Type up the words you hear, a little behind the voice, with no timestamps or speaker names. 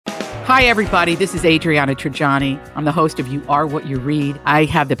Hi, everybody. This is Adriana Trajani. I'm the host of You Are What You Read. I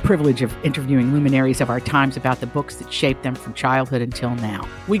have the privilege of interviewing luminaries of our times about the books that shaped them from childhood until now.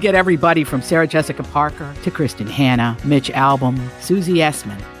 We get everybody from Sarah Jessica Parker to Kristen Hanna, Mitch Albom, Susie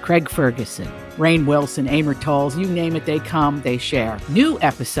Essman, Craig Ferguson, Rainn Wilson, Amor Tolls, you name it, they come, they share. New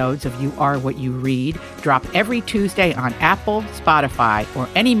episodes of You Are What You Read drop every Tuesday on Apple, Spotify, or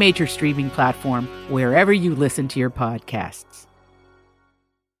any major streaming platform wherever you listen to your podcasts.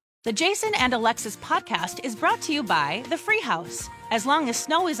 The Jason and Alexis podcast is brought to you by The Free House. As long as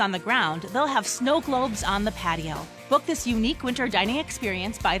snow is on the ground, they'll have snow globes on the patio. Book this unique winter dining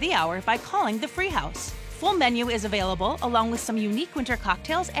experience by the hour by calling The Free House. Full menu is available along with some unique winter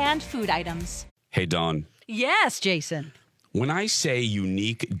cocktails and food items. Hey, Dawn. Yes, Jason. When I say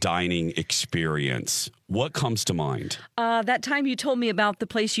unique dining experience, what comes to mind? That time you told me about the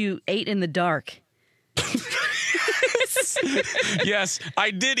place you ate in the dark. Yes,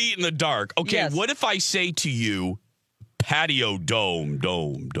 I did eat in the dark. Okay, yes. What if I say to you, patio dome?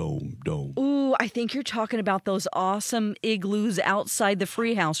 Ooh, I think you're talking about those awesome igloos outside the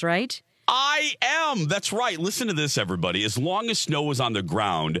Free House, right? I am. That's right. Listen to this, everybody. As long as snow is on the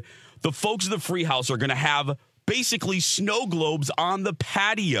ground, the folks of the Free House are going to have basically snow globes on the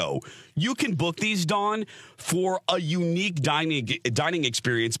patio. You can book these, Dawn, for a unique dining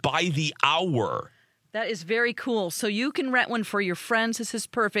experience by the hour. That is very cool. So you can rent one for your friends. This is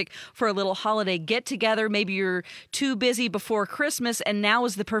perfect for a little holiday get-together. Maybe you're too busy before Christmas, and now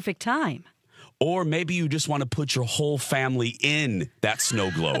is the perfect time. Or maybe you just want to put your whole family in that snow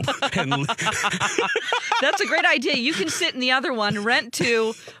globe. That's a great idea. You can sit in the other one, rent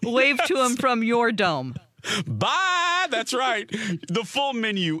two, wave to them from your dome. Bye! That's right. The full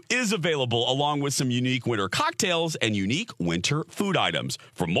menu is available along with some unique winter cocktails and unique winter food items.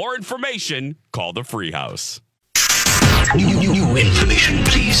 For more information, call the Free House. New information,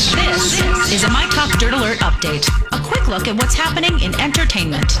 please. This is a My Talk Dirt Alert update. A quick look at what's happening in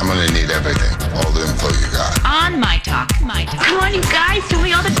entertainment. I'm gonna need everything, all the info you got. On My Talk. Come on, you guys, give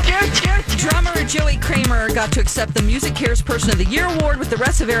me all the dirt. Drummer Joey Kramer got to accept the Music Cares Person of the Year award with the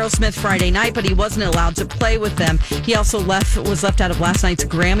rest of Aerosmith Friday night, but he wasn't allowed to play with them. He also was left out of last night's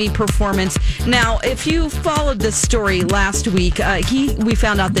Grammy performance. Now, if you followed this story last week, we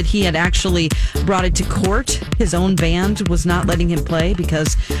found out that he had actually brought it to court. His own band was not letting him play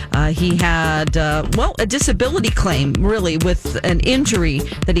because he had, a disability claim, really, with an injury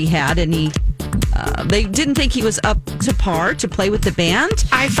that he had, and they didn't think he was up to par to play with the band.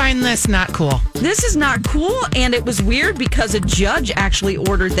 I find this not cool. This is not cool, and it was weird because a judge actually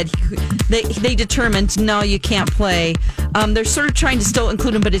ordered that they determined, no, you can't play. They're sort of trying to still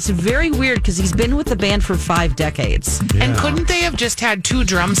include him, but it's very weird because he's been with the band for 5 decades. Yeah. And couldn't they have just had 2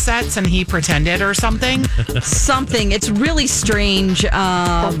 drum sets and he pretended or something? Something. It's really strange.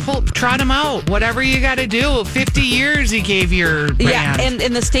 Or trot him out. Whatever you got to do. 50 years he gave your band. Yeah, and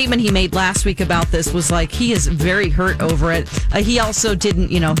the statement he made last week about this was like he is very hurt over it. He also didn't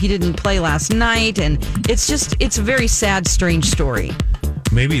play last night, and it's a very sad, strange story.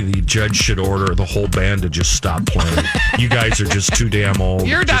 Maybe the judge should order the whole band to just stop playing. You guys are just too damn old.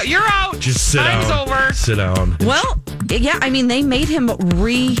 You're out. Just sit down. Time's over. Sit down. Well, yeah, I mean, they made him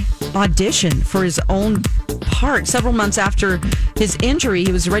re-audition for his own part. Several months after his injury,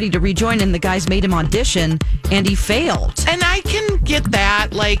 he was ready to rejoin, and the guys made him audition, and he failed. And I can get that.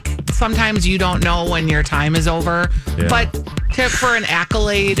 Like, sometimes you don't know when your time is over. Yeah. But for an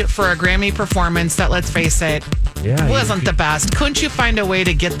accolade for a Grammy performance that, let's face it, wasn't the best. Couldn't you find a way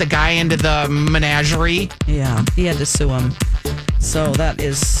to get the guy into the menagerie? Yeah, he had to sue him. So that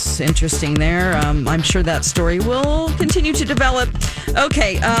is interesting there. I'm sure that story will continue to develop.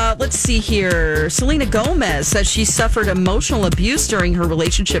 Okay, let's see here. Selena Gomez says she suffered emotional abuse during her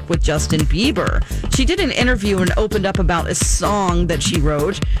relationship with Justin Bieber. She did an interview and opened up about a song that she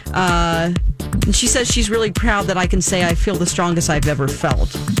wrote. And she says she's really proud that I can say I feel the strongest I've ever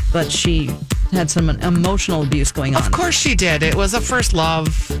felt. But she had some emotional abuse going on. Of course she did. It was a first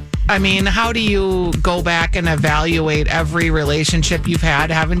love. I mean, how do you go back and evaluate every relationship you've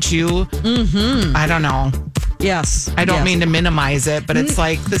had? Haven't you? Mm-hmm. I don't know. Yes. I don't mean to minimize it, but it's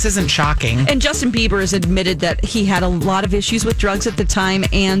like, this isn't shocking. And Justin Bieber has admitted that he had a lot of issues with drugs at the time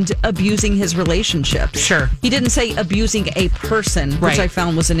and abusing his relationships. Sure. He didn't say abusing a person, which I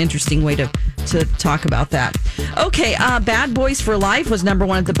found was an interesting way to talk about that. Okay, Bad Boys for Life was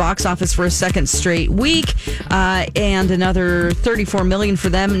 #1 at the box office for a second straight week, and another $34 million for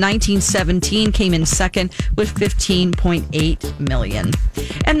them. 1917 came in second with $15.8 million.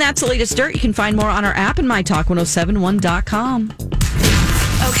 And that's the latest dirt. You can find more on our app and mytalk1071.com.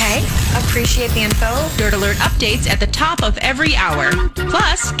 Okay, appreciate the info. Dirt Alert updates at the top of every hour.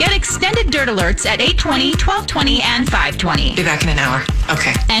 Plus, get extended Dirt Alerts at 8:20, 12:20, and 5:20. Be back in an hour.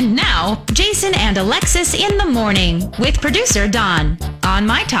 Okay. And now, Jason and Alexis in the morning with producer Don on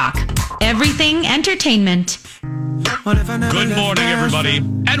My Talk. Everything Entertainment. Good morning, everybody,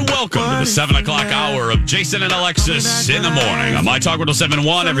 and welcome to the 7 o'clock hour of Jason and Alexis in the morning on My Talk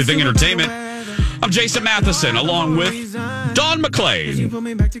 107.1, Everything Entertainment. I'm Jason Matheson, along with Dawn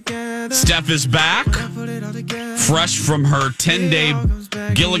McClain. Steph is back, fresh from her 10-day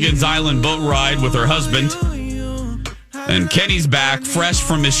Gilligan's Island boat ride with her husband. And Kenny's back, fresh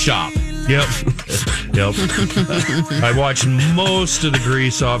from his shop. Yep. I watched most of the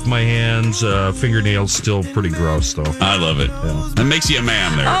grease off my hands. Fingernails still pretty gross, though. I love it. Yeah. That makes you a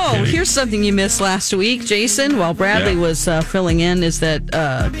man there. Oh, Kenny. Here's something you missed last week, Jason, while Bradley was filling in, is that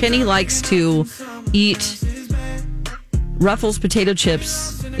Kenny likes to eat Ruffles potato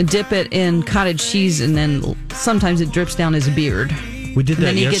chips, dip it in cottage cheese, and then sometimes it drips down his beard. We did that.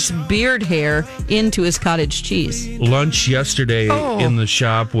 And then he gets beard hair into his cottage cheese. Lunch yesterday in the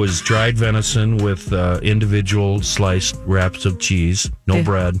shop was dried venison with individual sliced wraps of cheese, no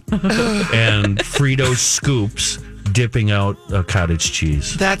bread, and Frito scoops dipping out cottage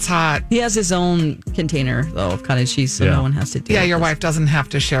cheese. That's hot. He has his own container, though, of cottage cheese, so no one has to do it. Yeah, your wife doesn't have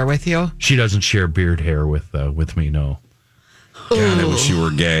to share with you. She doesn't share beard hair with me, no. God, I wish you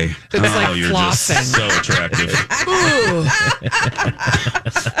were gay. It's like you're flossing. just so attractive.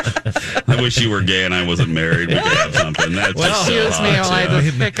 I wish you were gay and I wasn't married. We could have something. That's just so excuse me while I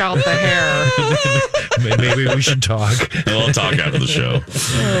just pick out the hair. Maybe we should talk. We'll talk after the show.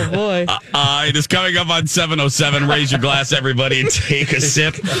 Oh, boy. It is coming up on 7:07. Raise your glass, everybody, and take a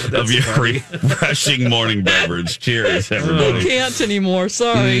sip of your refreshing morning beverage. Cheers, everybody. I can't anymore.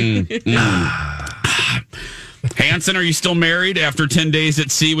 Sorry. Hanson, are you still married after 10 days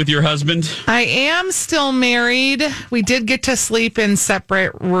at sea with your husband? I am still married. We did get to sleep in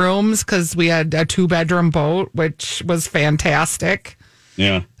separate rooms because we had a 2-bedroom boat, which was fantastic.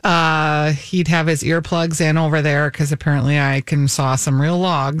 Yeah. He'd have his earplugs in over there because apparently I can saw some real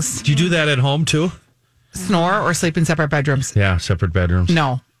logs. Do you do that at home, too? Snore or sleep in separate bedrooms? Yeah, separate bedrooms.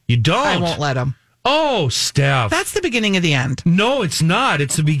 No. You don't? I won't let him. Oh, Steph. That's the beginning of the end. No, it's not.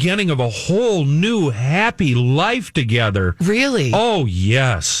 It's the beginning of a whole new happy life together. Really? Oh,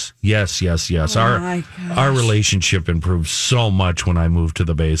 yes. Yes. Our relationship improved so much when I moved to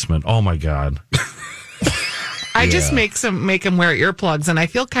the basement. Oh, my God. I just make him wear earplugs, and I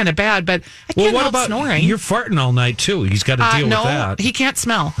feel kind of bad, but I can't help snoring. You're farting all night, too. He's got to deal with that. No, he can't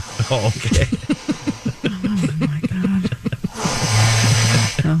smell. Oh, okay.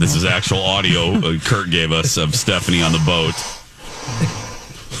 This is actual audio Kurt gave us of Stephanie on the boat.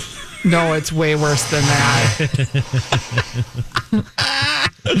 No, it's way worse than that.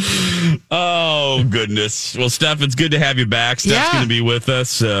 Oh, goodness. Well, Steph, it's good to have you back. Steph's going to be with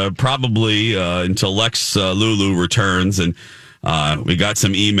us probably until Lex Lulu returns. And we got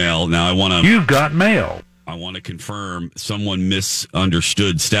some email. Now, You've got mail. I want to confirm someone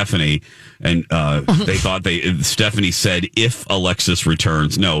misunderstood Stephanie, and they thought Stephanie said if Alexis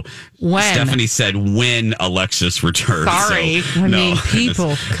returns. No, when Stephanie said when Alexis returns. Sorry, so,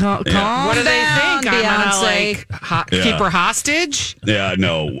 people, calm what do they down, think? Beyonce. I'm gonna keep her hostage? Yeah,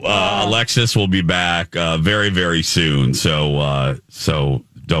 no. Alexis will be back very, very soon. So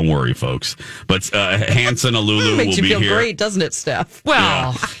don't worry, folks. But Hanson Alulu will be here. Makes you feel great, doesn't it, Steph?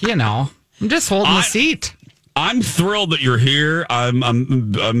 Well, I'm just holding the seat. I'm thrilled that you're here.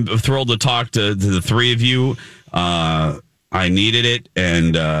 I'm thrilled to talk to the three of you. I needed it,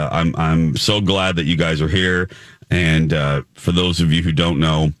 and I'm so glad that you guys are here. And for those of you who don't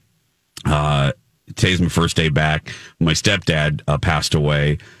know, today's my first day back. My stepdad passed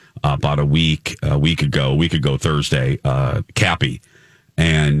away about a week ago Thursday. Cappy,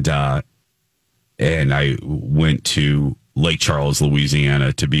 and I went to Lake Charles,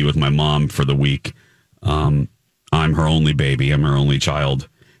 Louisiana, to be with my mom for the week. I'm her only baby. I'm her only child.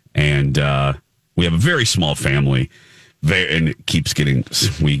 And we have a very small family. And it keeps getting,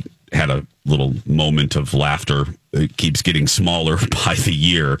 we had a little moment of laughter. It keeps getting smaller by the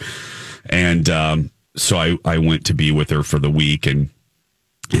year. And so I went to be with her for the week. And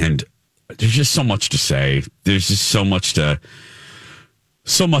there's just so much to say. There's just so much to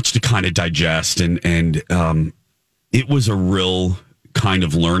kind of digest. And it was a real kind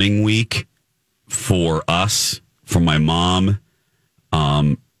of learning week for us, for my mom,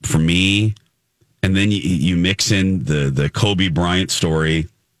 for me. And then you mix in the Kobe Bryant story.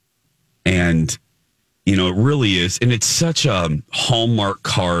 And, it really is. And it's such a Hallmark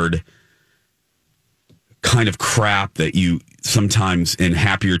card kind of crap that sometimes in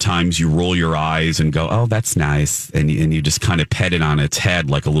happier times you roll your eyes and go, oh, that's nice. And you just kind of pet it on its head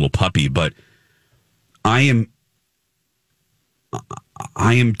like a little puppy. But I am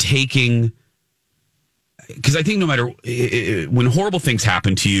taking, because I think no matter when horrible things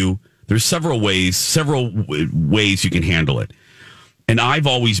happen to you, there's several ways you can handle it. And I've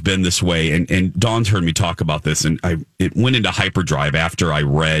always been this way. And Dawn's heard me talk about this. And it went into hyperdrive after I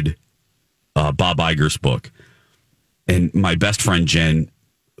read Bob Iger's book. And my best friend Jen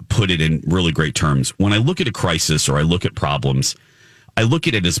put it in really great terms. When I look at a crisis or I look at problems, I look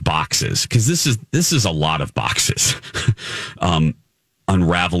at it as boxes, because this is a lot of boxes.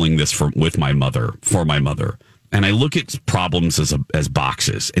 Unraveling this for my mother. And I look at problems as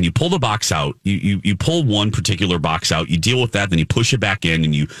boxes, and you pull the box out, you pull one particular box out, you deal with that, then you push it back in,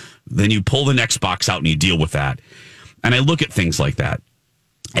 and then you pull the next box out and you deal with that. And I look at things like that.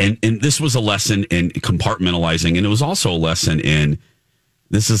 And this was a lesson in compartmentalizing, and it was also a lesson in,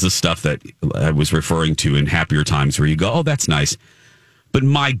 this is the stuff that I was referring to in happier times, where you go, oh, that's nice. But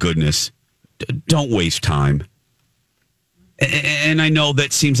my goodness, don't waste time. And I know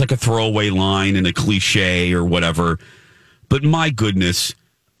that seems like a throwaway line and a cliche or whatever, but my goodness,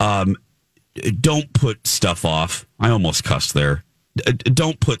 don't put stuff off. I almost cussed there.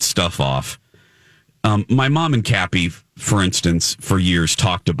 Don't put stuff off. My mom and Cappy, for instance, for years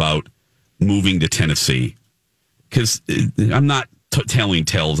talked about moving to Tennessee, because I'm not telling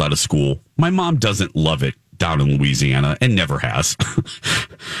tales out of school. My mom doesn't love it down in Louisiana and never has.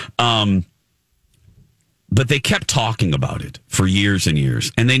 But they kept talking about it for years and years,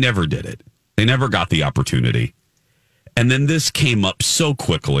 and they never did it. They never got the opportunity. And then this came up so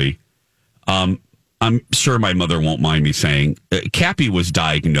quickly. I'm sure my mother won't mind me saying, Cappy was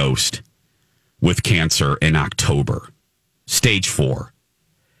diagnosed with cancer in October, stage 4.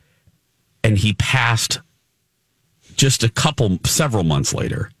 And he passed just several months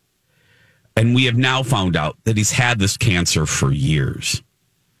later. And we have now found out that he's had this cancer for years.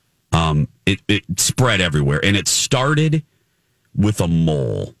 It spread everywhere, and it started with a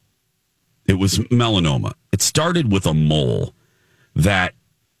mole. It was melanoma. It started with a mole that,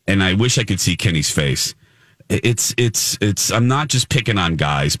 and I wish I could see Kenny's face. It's I'm not just picking on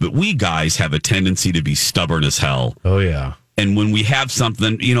guys, but we guys have a tendency to be stubborn as hell. Oh, yeah. And when we have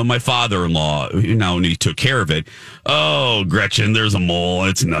something, my father-in-law, when he took care of it, oh, Gretchen, there's a mole.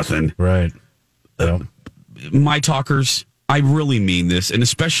 It's nothing. Right. Yep. My talkers, I really mean this, and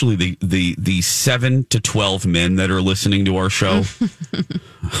especially the 7 to 12 men that are listening to our show.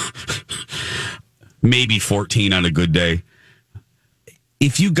 Maybe 14 on a good day.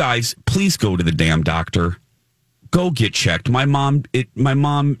 If you guys, please go to the damn doctor. Go get checked. My mom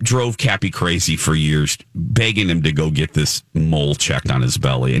drove Cappy crazy for years, begging him to go get this mole checked on his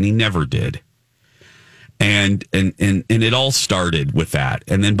belly, and he never did. And it all started with that.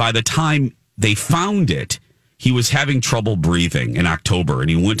 And then by the time they found it, he was having trouble breathing in October, and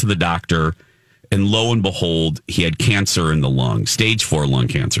he went to the doctor, and lo and behold, he had cancer in the lung, stage 4 lung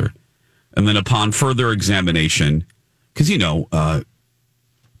cancer. And then upon further examination, because, you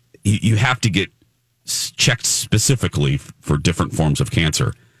have to get checked specifically for different forms of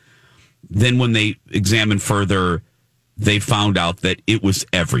cancer. Then when they examined further, they found out that it was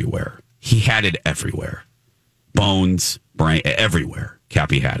everywhere. He had it everywhere. Bones, brain, everywhere.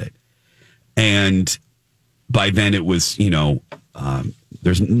 Cappy had it. And by then it was,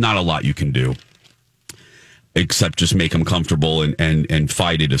 there's not a lot you can do except just make him comfortable and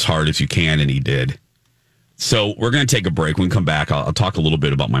fight it as hard as you can. And he did. So we're going to take a break. When we come back, I'll talk a little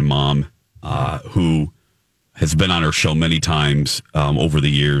bit about my mom, who has been on our show many times over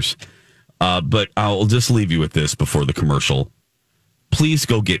the years. But I'll just leave you with this before the commercial. Please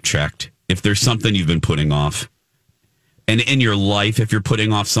go get checked if there's something you've been putting off. And in your life, if you're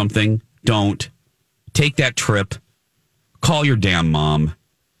putting off something, don't. Take that trip. Call your damn mom.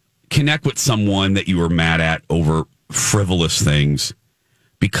 Connect with someone that you were mad at over frivolous things.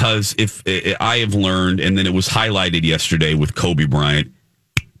 Because if I have learned, and then it was highlighted yesterday with Kobe Bryant,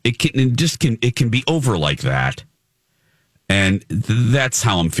 it can be over like that. And that's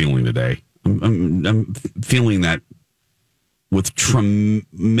how I'm feeling today. I'm feeling that with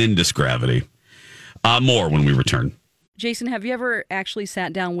tremendous gravity. More when we return. Jason, have you ever actually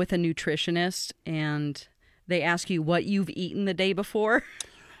sat down with a nutritionist and they ask you what you've eaten the day before?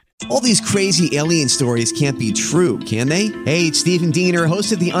 All these crazy alien stories can't be true, can they? Hey, it's Stephen Diener,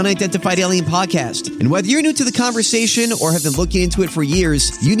 host of the Unidentified Alien Podcast. And whether you're new to the conversation or have been looking into it for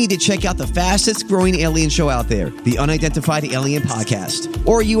years, you need to check out the fastest growing alien show out there, the Unidentified Alien Podcast,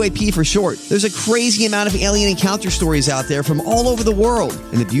 or UAP for short. There's a crazy amount of alien encounter stories out there from all over the world.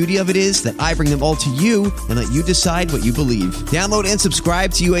 And the beauty of it is that I bring them all to you and let you decide what you believe. Download and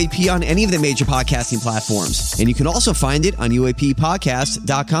subscribe to UAP on any of the major podcasting platforms. And you can also find it on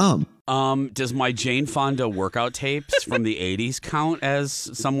UAPpodcast.com. Does my Jane Fonda workout tapes from the 80s count as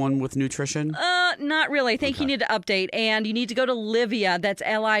someone with nutrition? Not really. I think you need to update, and you need to go to Livea. That's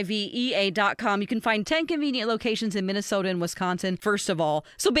LIVEA.com. You can find 10 convenient locations in Minnesota and Wisconsin, first of all.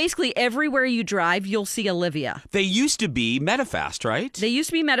 So basically, everywhere you drive, you'll see a Livea. They used to be Medifast, right? They used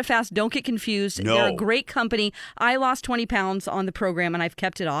to be Medifast. Don't get confused. No. They're a great company. I lost 20 pounds on the program, and I've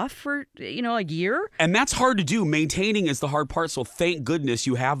kept it off for, a year. And that's hard to do. Maintaining is the hard part, so thank goodness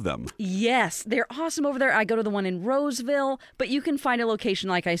you have them. Yes, they're awesome over there. I go to the one in Roseville, but you can find a location,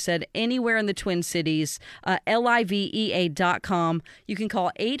 like I said, anywhere in the Twin Cities, LIVEA.com. You can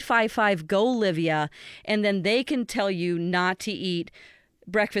call 855-GO-LIVEA, and then they can tell you not to eat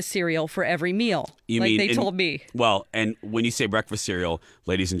breakfast cereal for every meal, told me. Well, and when you say breakfast cereal,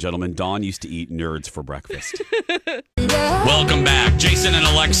 ladies and gentlemen, Dawn used to eat Nerds for breakfast. Welcome back. Jason and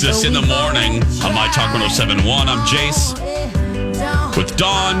Alexis in the morning on My Talk 107.1. I'm Jace with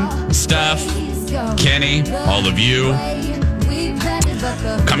Dawn, Steph, Kenny, all of you.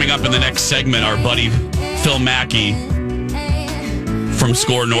 Coming up in the next segment, our buddy Phil Mackey from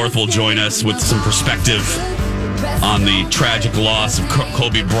Score North will join us with some perspective on the tragic loss of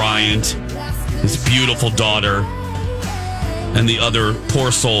Kobe Bryant, his beautiful daughter, and the other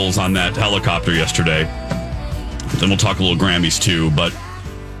poor souls on that helicopter yesterday. Then we'll talk a little Grammys too. But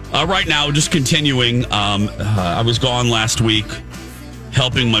right now, just continuing, I was gone last week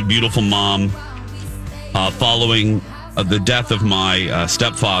helping my beautiful mom following the death of my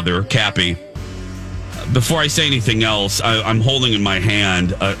stepfather, Cappy. Before I say anything else, I'm holding in my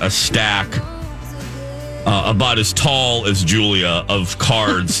hand a stack about as tall as Julia of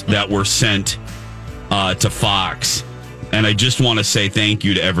cards that were sent to Fox. And I just want to say thank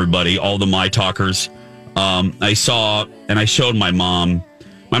you to everybody, all the My Talkers. I saw and I showed my mom.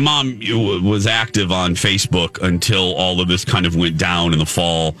 My mom was active on Facebook until all of this kind of went down in the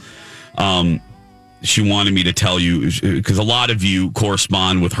fall. She wanted me to tell you, because a lot of you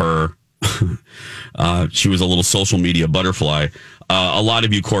correspond with her. She was a little social media butterfly. A lot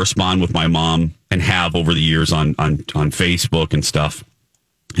of you correspond with my mom and have over the years on Facebook and stuff.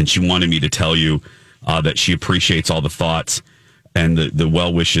 And she wanted me to tell you that she appreciates all the thoughts and the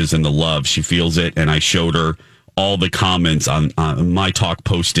well wishes and the love. She feels it. And I showed her all the comments on My Talk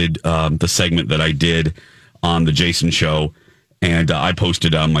posted the segment that I did on the Jason Show. And I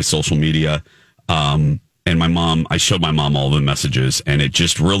posted on my social media. And my mom, I showed my mom all the messages, and it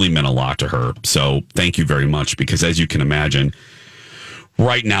just really meant a lot to her. So thank you very much, because as you can imagine,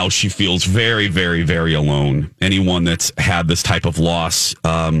 right now she feels very, very, very alone. Anyone that's had this type of loss,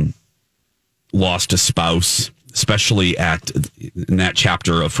 lost a spouse, especially in that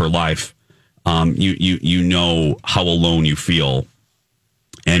chapter of her life, you know how alone you feel.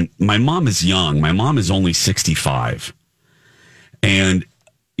 And my mom is young. My mom is only 65. And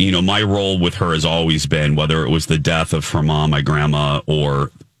my role with her has always been, whether it was the death of her mom, my grandma,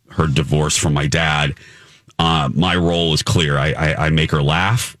 or her divorce from my dad, my role is clear. I make her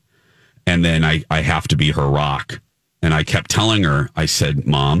laugh, and then I have to be her rock. And I kept telling her, I said,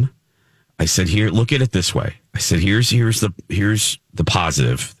 Mom, I said, here, look at it this way. I said, here's the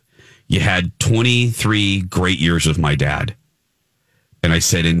positive. You had 23 great years with my dad. And I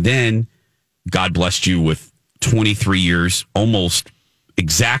said, and then God blessed you with 23 years, almost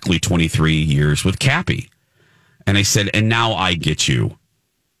exactly 23 years with Cappy. And I said, and now I get you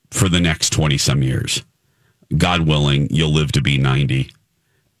for the next 20 some years. God willing, you'll live to be 90.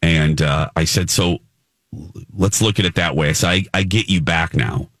 And I said, so let's look at it that way. So I get you back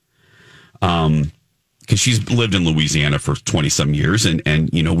now. Because she's lived in Louisiana for 20 some years. And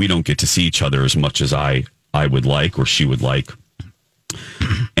we don't get to see each other as much as I would like, or she would like.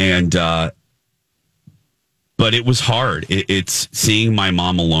 And, but it was hard. It's seeing my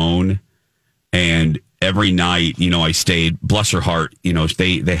mom alone. And every night, I stayed, bless her heart,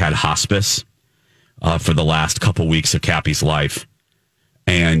 they had hospice for the last couple weeks of Cappy's life.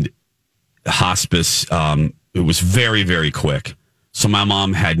 And hospice, it was very, very quick. So my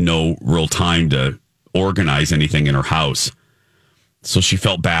mom had no real time to organize anything in her house. So she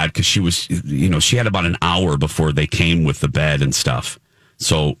felt bad because she was, she had about an hour before they came with the bed and stuff.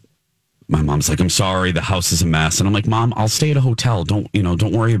 So my mom's like, I'm sorry, the house is a mess. And I'm like, Mom, I'll stay at a hotel. Don't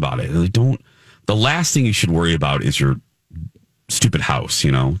worry about it. Like, the last thing you should worry about is your stupid house,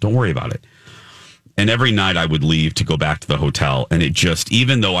 don't worry about it. And every night I would leave to go back to the hotel. And it just,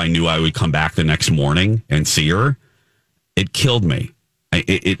 even though I knew I would come back the next morning and see her, it killed me.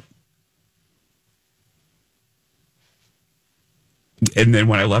 And then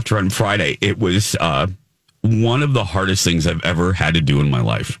when I left her on Friday, it was one of the hardest things I've ever had to do in my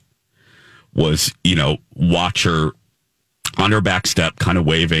life was, watch her on her back step kind of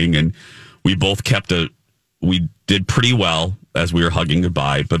waving. And we both we did pretty well as we were hugging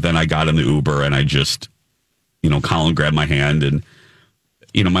goodbye. But then I got in the Uber and I just, Colin grabbed my hand and,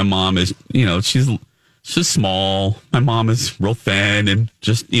 my mom is, she's small. My mom is real thin and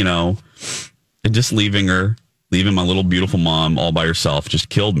just, and just leaving my little beautiful mom all by herself just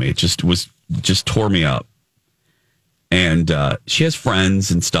killed me. It just tore me up. And she has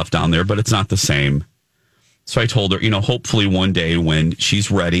friends and stuff down there, but it's not the same. So I told her, hopefully one day when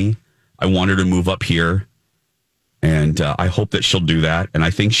she's ready, I want her to move up here. And I hope that she'll do that. And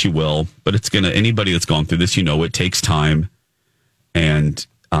I think she will. But anybody that's gone through this, it takes time. And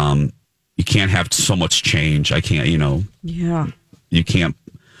you can't have so much change. I can't, Yeah. You can't.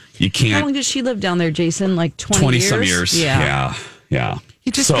 How long did she live down there, Jason? Like 20 years? 20 some years. Yeah.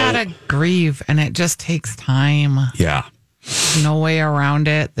 You just gotta grieve, and it just takes time. Yeah. There's no way around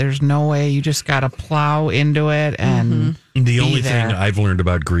it. There's no way. You just gotta plow into it. And the only thing I've learned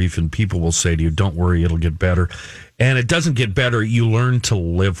about grief, and people will say to you, don't worry, it'll get better. And it doesn't get better. You learn to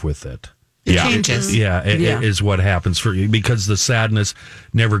live with it. It changes. It is what happens for you, because the sadness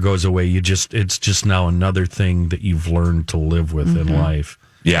never goes away. It's just now another thing that you've learned to live with in life.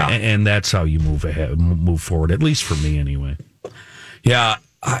 Yeah. And that's how you move forward, at least for me anyway. Yeah.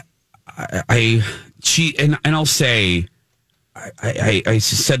 I'll say, I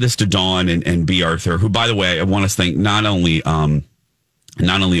said this to Dawn and B. Arthur, who, by the way, I want to thank not only all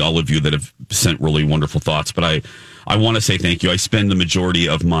of you that have sent really wonderful thoughts, but I want to say thank you. I spend the majority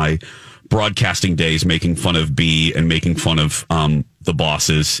of my broadcasting days making fun of B and making fun of the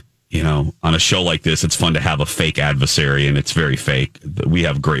bosses. On a show like this, it's fun to have a fake adversary, and it's very fake. We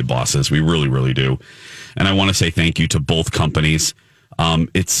have great bosses. We really, really do. And I want to say thank you to both companies.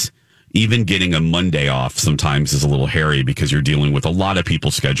 It's even getting a Monday off sometimes is a little hairy because you're dealing with a lot of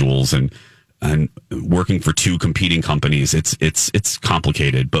people's schedules and working for two competing companies. It's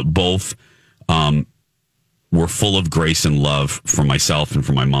complicated, but both were full of grace and love for myself and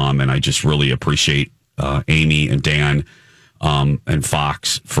for my mom. And I just really appreciate Amy and Dan and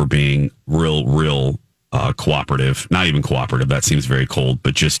Fox for being real cooperative. Not even cooperative. That seems very cold,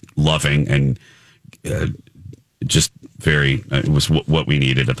 but just loving and just very, it was what we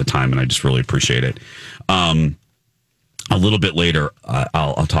needed at the time. And I just really appreciate it. A little bit later,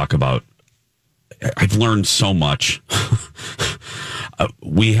 I'll talk about, I've learned so much.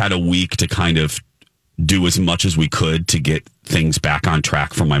 We had a week to kind of do as much as we could to get things back on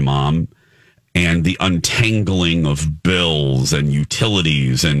track for my mom. And the untangling of bills and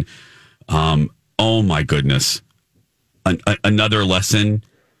utilities and, oh my goodness. Another lesson,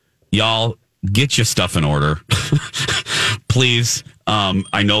 y'all, get your stuff in order. Please.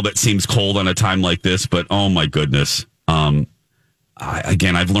 I know that seems cold on a time like this, but oh my goodness.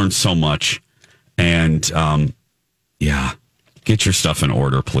 I've learned so much. And get your stuff in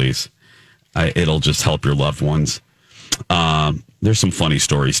order, please. It'll just help your loved ones. There's some funny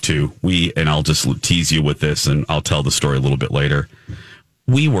stories too. And I'll just tease you with this, and I'll tell the story a little bit later.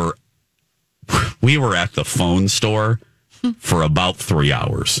 We were at the phone store for about 3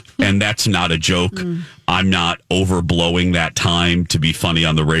 hours, and that's not a joke. I'm not overblowing that time to be funny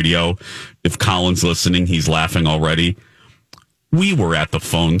on the radio. If Colin's listening, he's laughing already. We were at the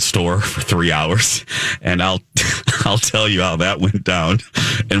phone store for 3 hours, and I'll tell you how that went down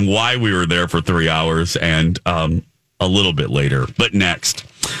and why we were there for 3 hours, and a little bit later. But next,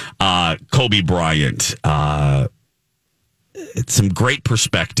 Kobe Bryant. It's some great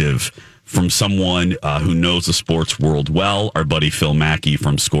perspective from someone who knows the sports world well. Our buddy Phil Mackey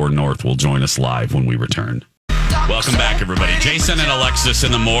from Score North will join us live when we return. Welcome back, everybody. Jason and Alexis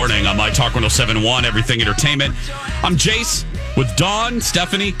in the morning on My Talk 107.1, Everything Entertainment. I'm Jace with Dawn,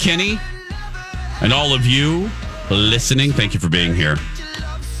 Stephanie, Kenny, and all of you listening. Thank you for being here.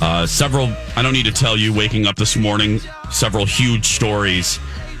 I don't need to tell you, waking up this morning, several huge stories.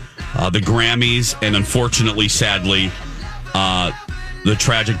 The Grammys, and unfortunately, sadly, the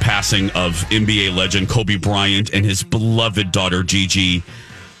tragic passing of NBA legend Kobe Bryant and his beloved daughter Gigi,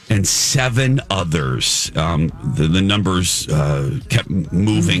 and 7 others. The numbers kept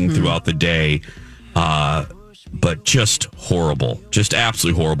moving throughout the day. but just horrible, just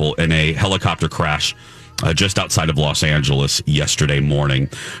absolutely horrible in a helicopter crash just outside of Los Angeles yesterday morning.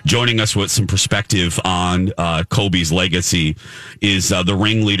 Joining us with some perspective on Kobe's legacy is the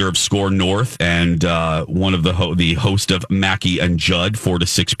ringleader of Score North and one of the host of Mackey and Judd, 4 to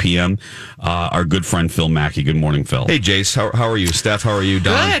 6 p.m., our good friend Phil Mackey. Good morning, Phil. Hey, Jace. How are you? Steph, how are you?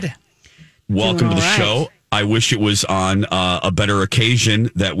 Don? Good. Welcome to the show. I wish it was on a better occasion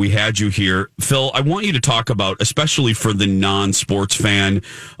that we had you here. Phil, I want you to talk about, especially for the non-sports fan,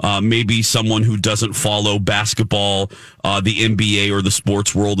 maybe someone who doesn't follow basketball, the NBA or the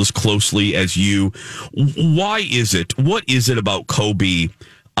sports world as closely as you. What is it about Kobe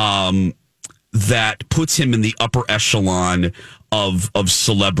that puts him in the upper echelon of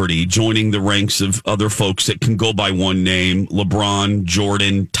celebrity, joining the ranks of other folks that can go by one name, LeBron,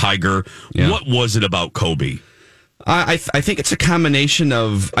 Jordan, Tiger? Yeah. What was it about Kobe? I think it's a combination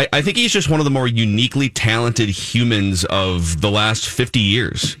of, I think he's just one of the more uniquely talented humans of the last 50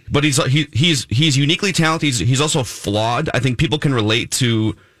 years. But he's uniquely talented. He's also flawed. I think people can relate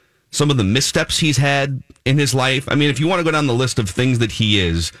to some of the missteps he's had in his life. I mean, if you want to go down the list of things that he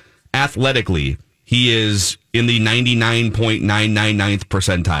is, athletically, he is in the 99.999th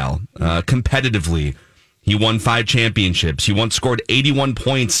percentile. Competitively, he won 5 championships. He once scored 81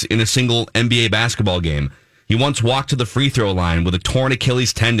 points in a single NBA basketball game. He once walked to the free throw line with a torn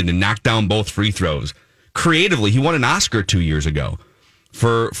Achilles tendon and knocked down both free throws. Creatively, he won an Oscar 2 years ago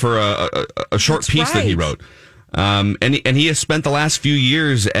for a short piece that he wrote. And he has spent the last few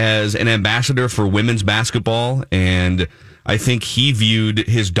years as an ambassador for women's basketball, and I think he viewed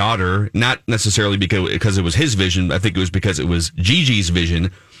his daughter, not necessarily because it was his vision. I think it was because it was Gigi's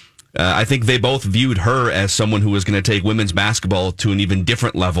vision. I think they both viewed her as someone who was going to take women's basketball to an even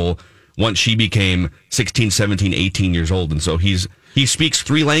different level once she became 16, 17, 18 years old. And so he speaks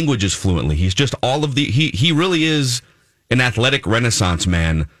 3 languages fluently. He's just he really is an athletic renaissance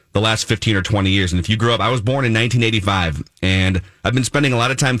man the last 15 or 20 years. And if you grew up, I was born in 1985, and I've been spending a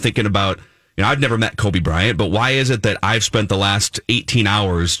lot of time thinking about, I've never met Kobe Bryant, but why is it that I've spent the last 18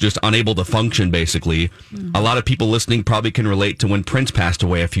 hours just unable to function, basically? Mm-hmm. A lot of people listening probably can relate to when Prince passed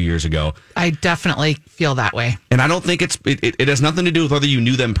away a few years ago. I definitely feel that way. And I don't think it has nothing to do with whether you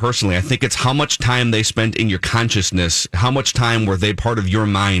knew them personally. I think it's how much time they spent in your consciousness, how much time were they part of your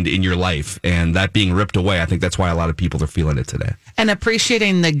mind in your life, and that being ripped away. I think that's why a lot of people are feeling it today. And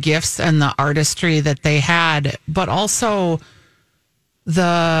appreciating the gifts and the artistry that they had, but also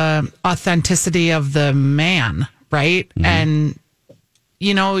the authenticity of the man, right? Mm-hmm. And,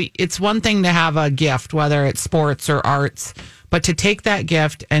 it's one thing to have a gift, whether it's sports or arts, but to take that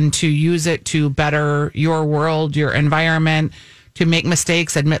gift and to use it to better your world, your environment, to make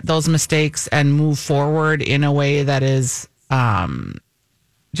mistakes, admit those mistakes, and move forward in a way that is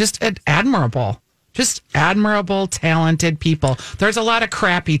just admirable. Just admirable, talented people. There's a lot of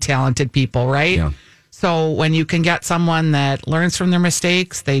crappy, talented people, right? Yeah. So when you can get someone that learns from their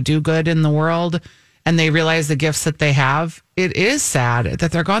mistakes, they do good in the world, and they realize the gifts that they have, it is sad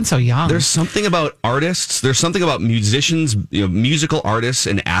that they're gone so young. There's something about artists, there's something about musicians, musical artists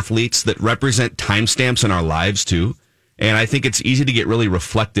and athletes that represent timestamps in our lives too. And I think it's easy to get really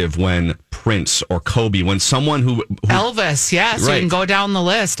reflective when Prince or Kobe, when someone who Elvis, yes, right. You can go down the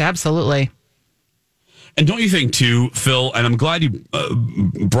list, absolutely. And don't you think, too, Phil, and I'm glad you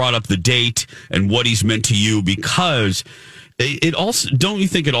brought up the date and what he's meant to you, because it also, don't you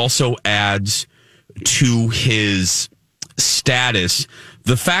think it also adds to his status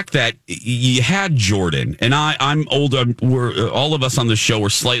the fact that you had Jordan, and I'm older, all of us on the show are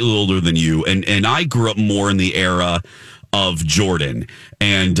slightly older than you, and I grew up more in the era of Jordan,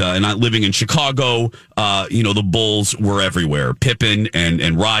 and I living in Chicago, the Bulls were everywhere. Pippen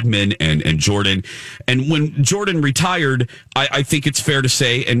and Rodman and Jordan. And when Jordan retired, I think it's fair to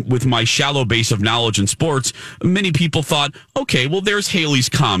say, and with my shallow base of knowledge in sports, many people thought, okay, well, there's Halley's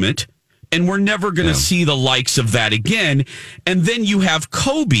Comet, and we're never going to see the likes of that again. And then you have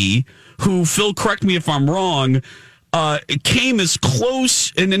Kobe, who, Phil, correct me if I'm wrong, came as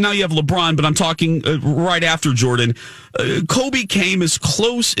close, and then now you have LeBron, but I'm talking right after Jordan. Kobe came as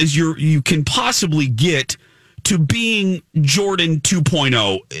close as you can possibly get to being Jordan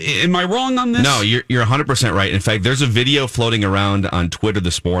 2.0. Am I wrong on this? No, you're 100% right. In fact, there's a video floating around on Twitter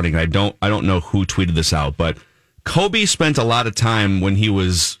this morning. I don't know who tweeted this out, but Kobe spent a lot of time when he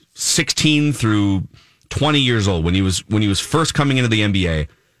was 16 through 20 years old, when he was first coming into the NBA,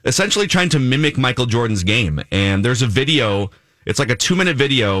 essentially trying to mimic Michael Jordan's game. And there's a video, it's like a 2-minute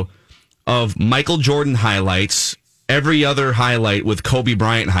video of Michael Jordan highlights, every other highlight with Kobe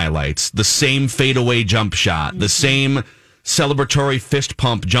Bryant highlights, the same fadeaway jump shot, the same celebratory fist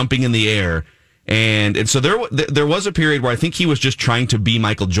pump jumping in the air. And so there was a period where I think he was just trying to be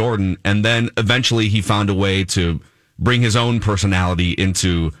Michael Jordan, and then eventually he found a way to bring his own personality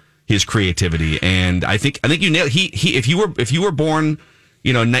into his creativity. And I think you nailed if you were born,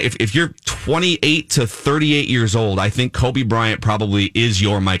 if you're 28 to 38 years old, I think Kobe Bryant probably is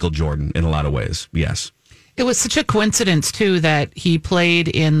your Michael Jordan in a lot of ways. Yes. It was such a coincidence, too, that he played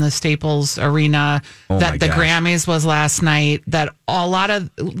in the Staples Arena, that the Grammys was last night, that a lot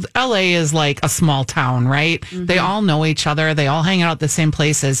of LA is like a small town, right? Mm-hmm. They all know each other. They all hang out at the same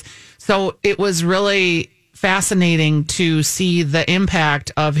places. So it was really fascinating to see the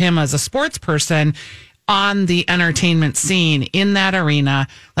impact of him as a sports person on the entertainment scene in that arena.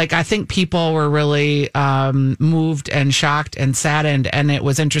 Like, I think people were really moved and shocked and saddened, and it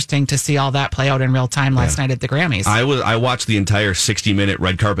was interesting to see all that play out in real time last night at the Grammys. I watched the entire 60-minute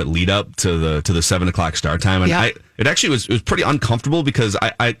red carpet lead up to the 7:00 start time, and it actually was pretty uncomfortable because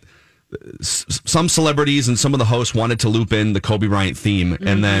some celebrities and some of the hosts wanted to loop in the Kobe Bryant theme,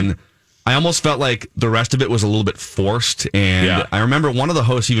 and then I almost felt like the rest of it was a little bit forced. And I remember one of the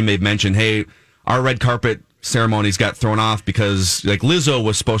hosts even made mention, hey, our red carpet ceremonies got thrown off because like Lizzo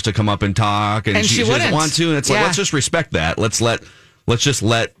was supposed to come up and talk, and she doesn't want to. And it's like, let's just respect that. Let's just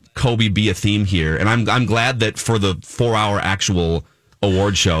let Kobe be a theme here. And I'm glad that for the 4-hour actual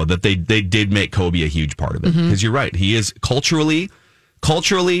award show that they did make Kobe a huge part of it, because you're right, he is culturally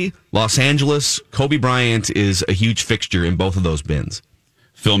Los Angeles. Kobe Bryant is a huge fixture in both of those bins.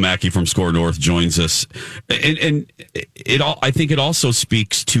 Phil Mackey from Score North joins us, and I think it also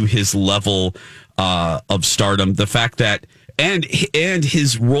speaks to his level of stardom, the fact that and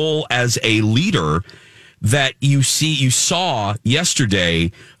his role as a leader that you saw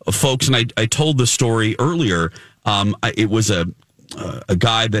yesterday, folks. And I told the story earlier. It was a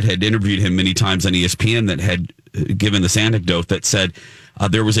guy that had interviewed him many times on ESPN that had given this anecdote that said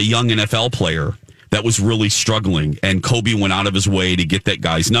there was a young NFL player that was really struggling, and Kobe went out of his way to get that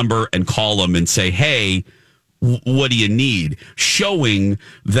guy's number and call him and say, hey, what do you need? Showing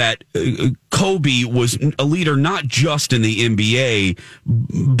that Kobe was a leader not just in the NBA,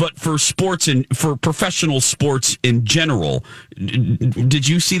 but for sports and for professional sports in general. Did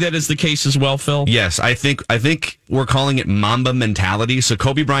you see that as the case as well, Phil? Yes, I think we're calling it Mamba mentality. So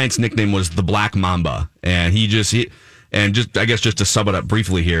Kobe Bryant's nickname was the Black Mamba, and just to sum it up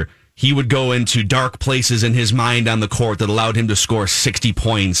briefly here, he would go into dark places in his mind on the court that allowed him to score 60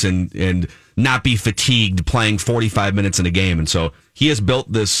 points and not be fatigued playing 45 minutes in a game. And so he has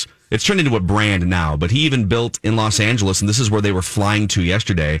built this, it's turned into a brand now, but he even built in Los Angeles, and this is where they were flying to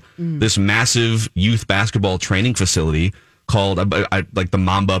yesterday, this massive youth basketball training facility called like the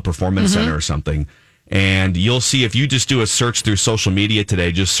Mamba Performance Center or something. And you'll see, if you just do a search through social media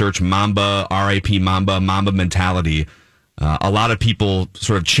today, just search Mamba, RIP Mamba, Mamba mentality. A lot of people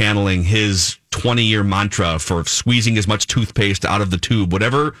sort of channeling his 20-year mantra for squeezing as much toothpaste out of the tube.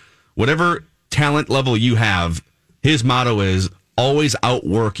 Whatever talent level you have, his motto is always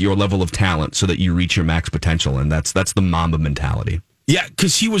outwork your level of talent so that you reach your max potential. And that's the Mamba mentality. Yeah,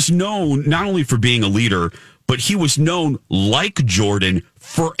 because he was known not only for being a leader, but he was known, like Jordan,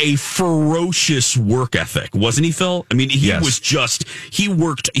 for a ferocious work ethic, wasn't he, Phil? I mean, he would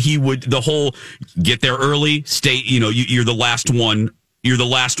the whole get there early, stay, you're the last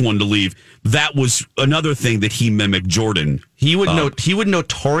one to leave. That was another thing that he mimicked Jordan. He would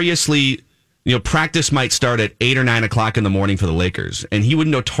notoriously, practice might start at 8 or 9 o'clock in the morning for the Lakers, and he would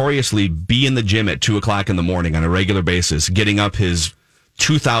notoriously be in the gym at 2 o'clock in the morning on a regular basis, getting up his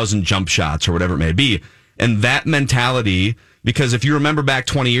 2,000 jump shots or whatever it may be. And that mentality, because if you remember back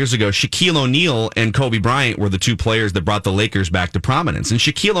 20 years ago, Shaquille O'Neal and Kobe Bryant were the two players that brought the Lakers back to prominence. And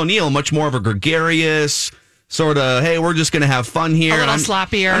Shaquille O'Neal, much more of a gregarious, sort of, hey, we're just going to have fun here. A little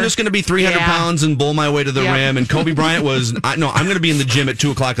sloppier. I'm just going to be 300 pounds and bowl my way to the rim. And Kobe Bryant was, I'm going to be in the gym at 2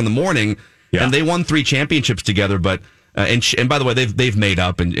 o'clock in the morning. Yeah. And they won 3 championships together. But and by the way, they've made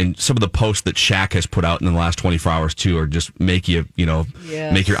up, and some of the posts that Shaq has put out in the last 24 hours too are just make you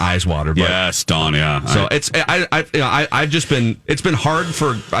make your eyes water. But, yes, Don. Yeah. So it's been hard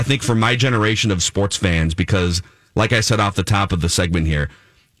for my generation of sports fans, because like I said off the top of the segment here,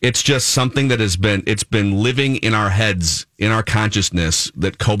 it's just something that it's been living in our heads, in our consciousness,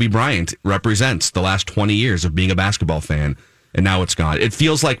 that Kobe Bryant represents the last 20 years of being a basketball fan, and now it's gone. It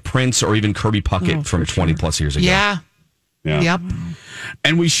feels like Prince or even Kirby Puckett from 20 plus years ago. Yeah. Yeah. Yep.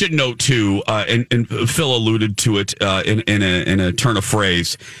 And we should note too, and Phil alluded to it in a turn of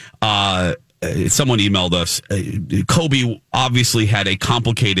phrase. someone emailed us. Kobe obviously had a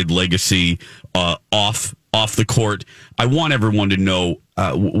complicated legacy off the court. I want everyone to know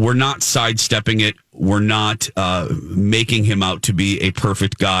we're not sidestepping it. We're not making him out to be a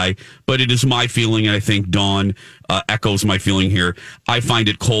perfect guy, but it is my feeling, and I think Dawn echoes my feeling here. I find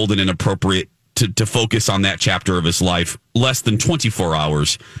it cold and inappropriate to focus on that chapter of his life less than 24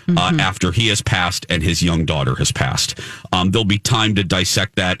 hours after he has passed and his young daughter has passed. There'll be time to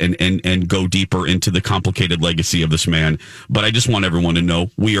dissect that and go deeper into the complicated legacy of this man. But I just want everyone to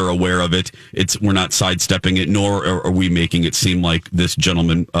know we are aware of it. We're not sidestepping it, nor are we making it seem like this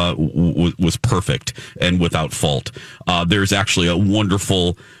gentleman was perfect and without fault. There's actually a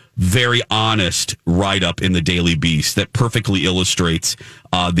wonderful, very honest write-up in the Daily Beast that perfectly illustrates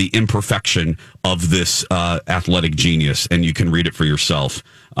the imperfection of this athletic genius, and you can read it for yourself.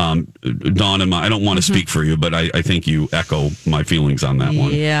 Dawn, I don't want to speak for you, but I think you echo my feelings on that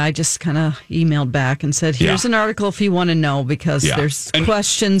one. Yeah, I just kind of emailed back and said, here's an article if you want to know, because there's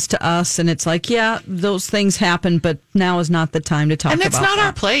questions to us, and it's like, those things happen, but now is not the time to talk about it. And it's not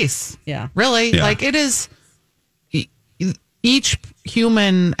our place. Yeah. Really. Yeah. Like, it is... Each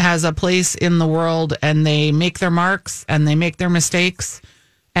human has a place in the world, and they make their marks and they make their mistakes.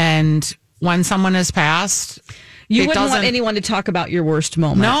 And when someone has passed, you wouldn't want anyone to talk about your worst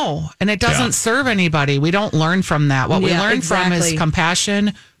moment. No, and it doesn't serve anybody. We don't learn from that. What we learn from is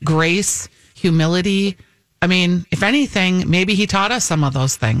compassion, grace, humility. I mean, if anything, maybe he taught us some of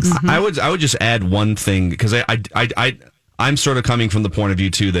those things. I would just add one thing, because I'm sort of coming from the point of view,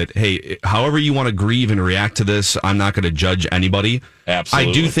 too, that, hey, however you want to grieve and react to this, I'm not going to judge anybody.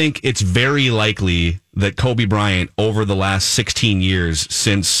 Absolutely. I do think it's very likely that Kobe Bryant, over the last 16 years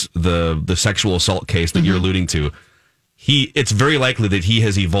since the sexual assault case that you're alluding to, it's very likely that he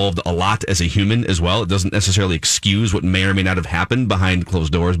has evolved a lot as a human as well. It doesn't necessarily excuse what may or may not have happened behind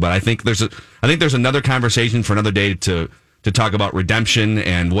closed doors, but I think there's another conversation for another day to talk about redemption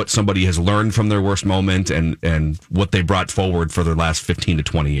and what somebody has learned from their worst moment and what they brought forward for their last 15 to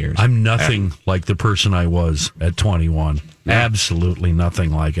 20 years. I'm nothing like the person I was at 21. Yeah. Absolutely nothing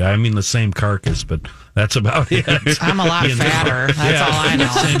like it. I mean, the same carcass, but that's about it. I'm a lot fatter. That's all I know.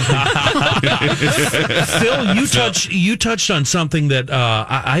 Phil, you touched on something that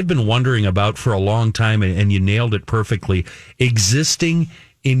I've been wondering about for a long time, and you nailed it perfectly. Existing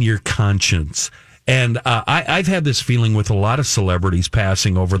in your conscience. And I've had this feeling with a lot of celebrities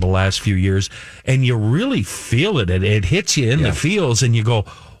passing over the last few years, and you really feel it. It hits you in the feels, and you go,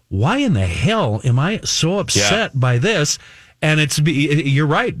 why in the hell am I so upset by this? And you're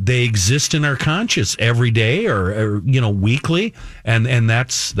right. They exist in our conscious every day or weekly, and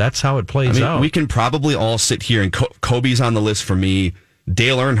that's how it plays out. We can probably all sit here, and Kobe's on the list for me.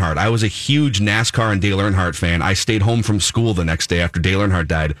 Dale Earnhardt. I was a huge NASCAR and Dale Earnhardt fan. I stayed home from school the next day after Dale Earnhardt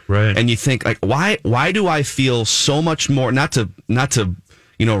died. Right. And you think, like, why do I feel so much more, not to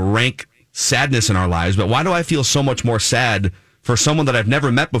rank sadness in our lives, but why do I feel so much more sad for someone that I've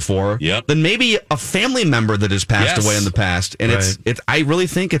never met before than maybe a family member that has passed away in the past? And I really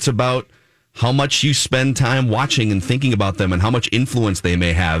think it's about how much you spend time watching and thinking about them and how much influence they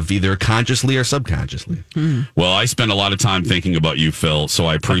may have, either consciously or subconsciously. Well, I spend a lot of time thinking about you, Phil, so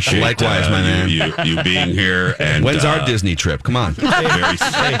I appreciate Likewise, my man. you being here. And when's our Disney trip? Come on.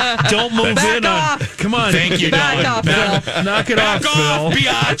 Don't move in on. Come on. Thank you, Back off, Phil. Knock it off, Phil.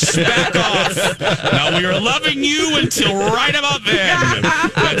 Biatch. Back off. Now, we are loving you until right about then.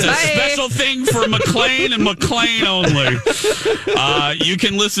 That's a special thing for McLean and McLean only. You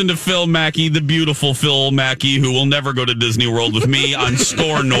can listen to Phil Mackey, the beautiful Phil Mackey, who will never go to Disney World with me, on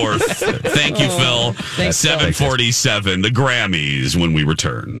Score North. Thank you, Phil. 7:47, the Grammys, when we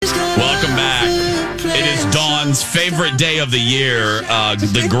return. Welcome back. It is Dawn's favorite day of the year,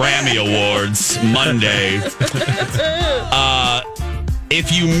 the Grammy Awards, Monday.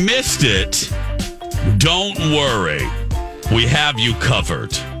 If you missed it, don't worry. We have you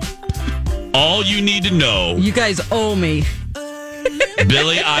covered. All you need to know... You guys owe me.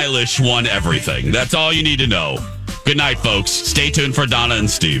 Billie Eilish won everything. That's all you need to know. Good night, folks. Stay tuned for Donna and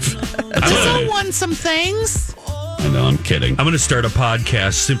Steve. I won some things. I know, I'm kidding. I'm going to start a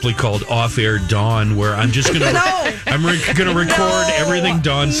podcast simply called Off Air Dawn, where I'm just going to record everything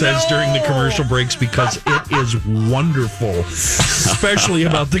Dawn says during the commercial breaks, because it is wonderful, especially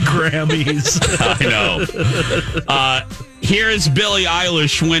about the Grammys. I know. Here is Billie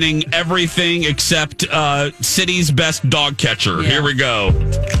Eilish winning everything except City's Best Dog Catcher. Here we go.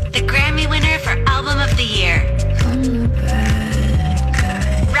 The Grammy winner for Album of the Year.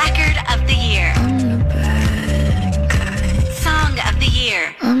 Record of the Year. Song of the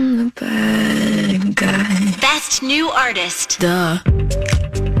Year. I'm the bad guy. Best New Artist.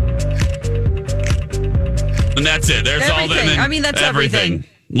 And that's it. There's all Everything. them. I mean, that's everything.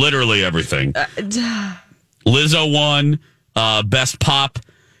 Literally everything. Lizzo won Best Pop,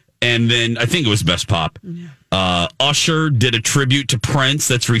 and then I think it was Best Pop. Usher did a tribute to Prince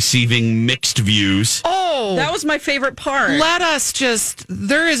that's receiving mixed views. Oh, that was my favorite part.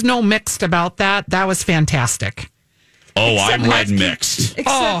 There is no mixed about that. That was fantastic. Oh, I read mixed.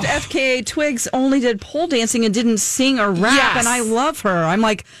 Except FKA Twigs only did pole dancing and didn't sing or rap, and I love her. I'm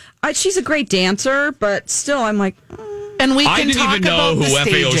like, she's a great dancer, but still, I'm like... And we can I didn't even know who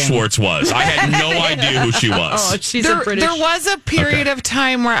FAO Schwartz was. I had no idea who she was. She's a British... There was a period of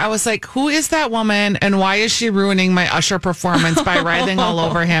time where I was like, who is that woman, and why is she ruining my Usher performance by writhing all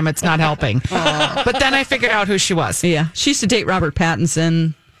over him? It's not helping. But then I figured out who she was. Yeah, she used to date Robert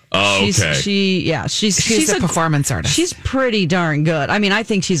Pattinson. Oh, okay. She's a performance artist. She's pretty darn good. I mean, I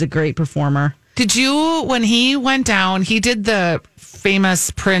think she's a great performer. Did you, when he went down, he did the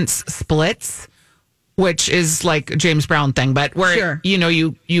famous Prince splits, which is like a James Brown thing, but where,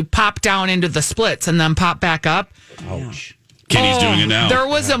 you pop down into the splits and then pop back up. Ouch. Kenny's doing it now. There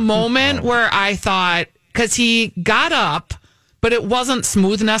was a moment where I thought, because he got up, but it wasn't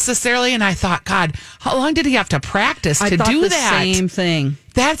smooth necessarily, and I thought, God, how long did he have to practice to do that? Same thing.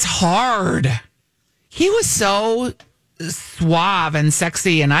 That's hard. He was so suave and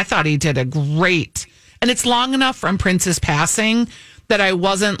sexy, and I thought he did a great. And it's long enough from Prince's passing that I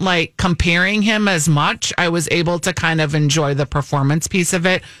wasn't like comparing him as much. I was able to kind of enjoy the performance piece of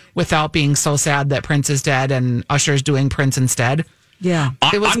it without being so sad that Prince is dead and Usher's doing Prince instead. Yeah,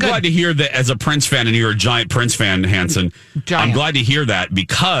 I'm glad to hear that as a Prince fan, and you're a giant Prince fan, Hanson. I'm glad to hear that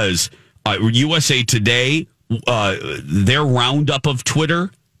because USA Today, their roundup of Twitter,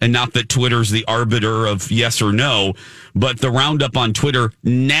 and not that Twitter's the arbiter of yes or no, but the roundup on Twitter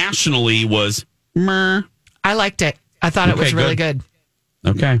nationally was meh. I liked it. I thought it was really good.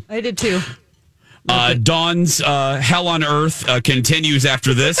 Okay. I did too. Dawn's Hell on Earth continues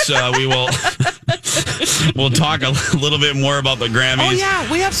after this. We will we'll talk a little bit more about the Grammys. Oh,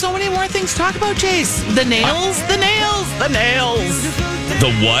 yeah. We have so many more things to talk about, Chase. The nails.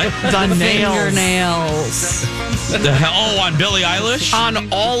 The what? The nails. Fingernails. The hell? Oh, on Billie Eilish? On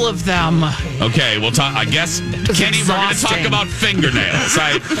all of them. Okay, we'll talk. I guess, Kenny, we're going to talk about fingernails.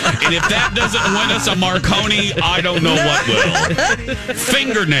 And if that doesn't win us a Marconi, I don't know what will.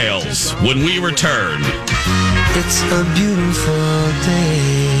 Fingernails when we return. It's a beautiful day.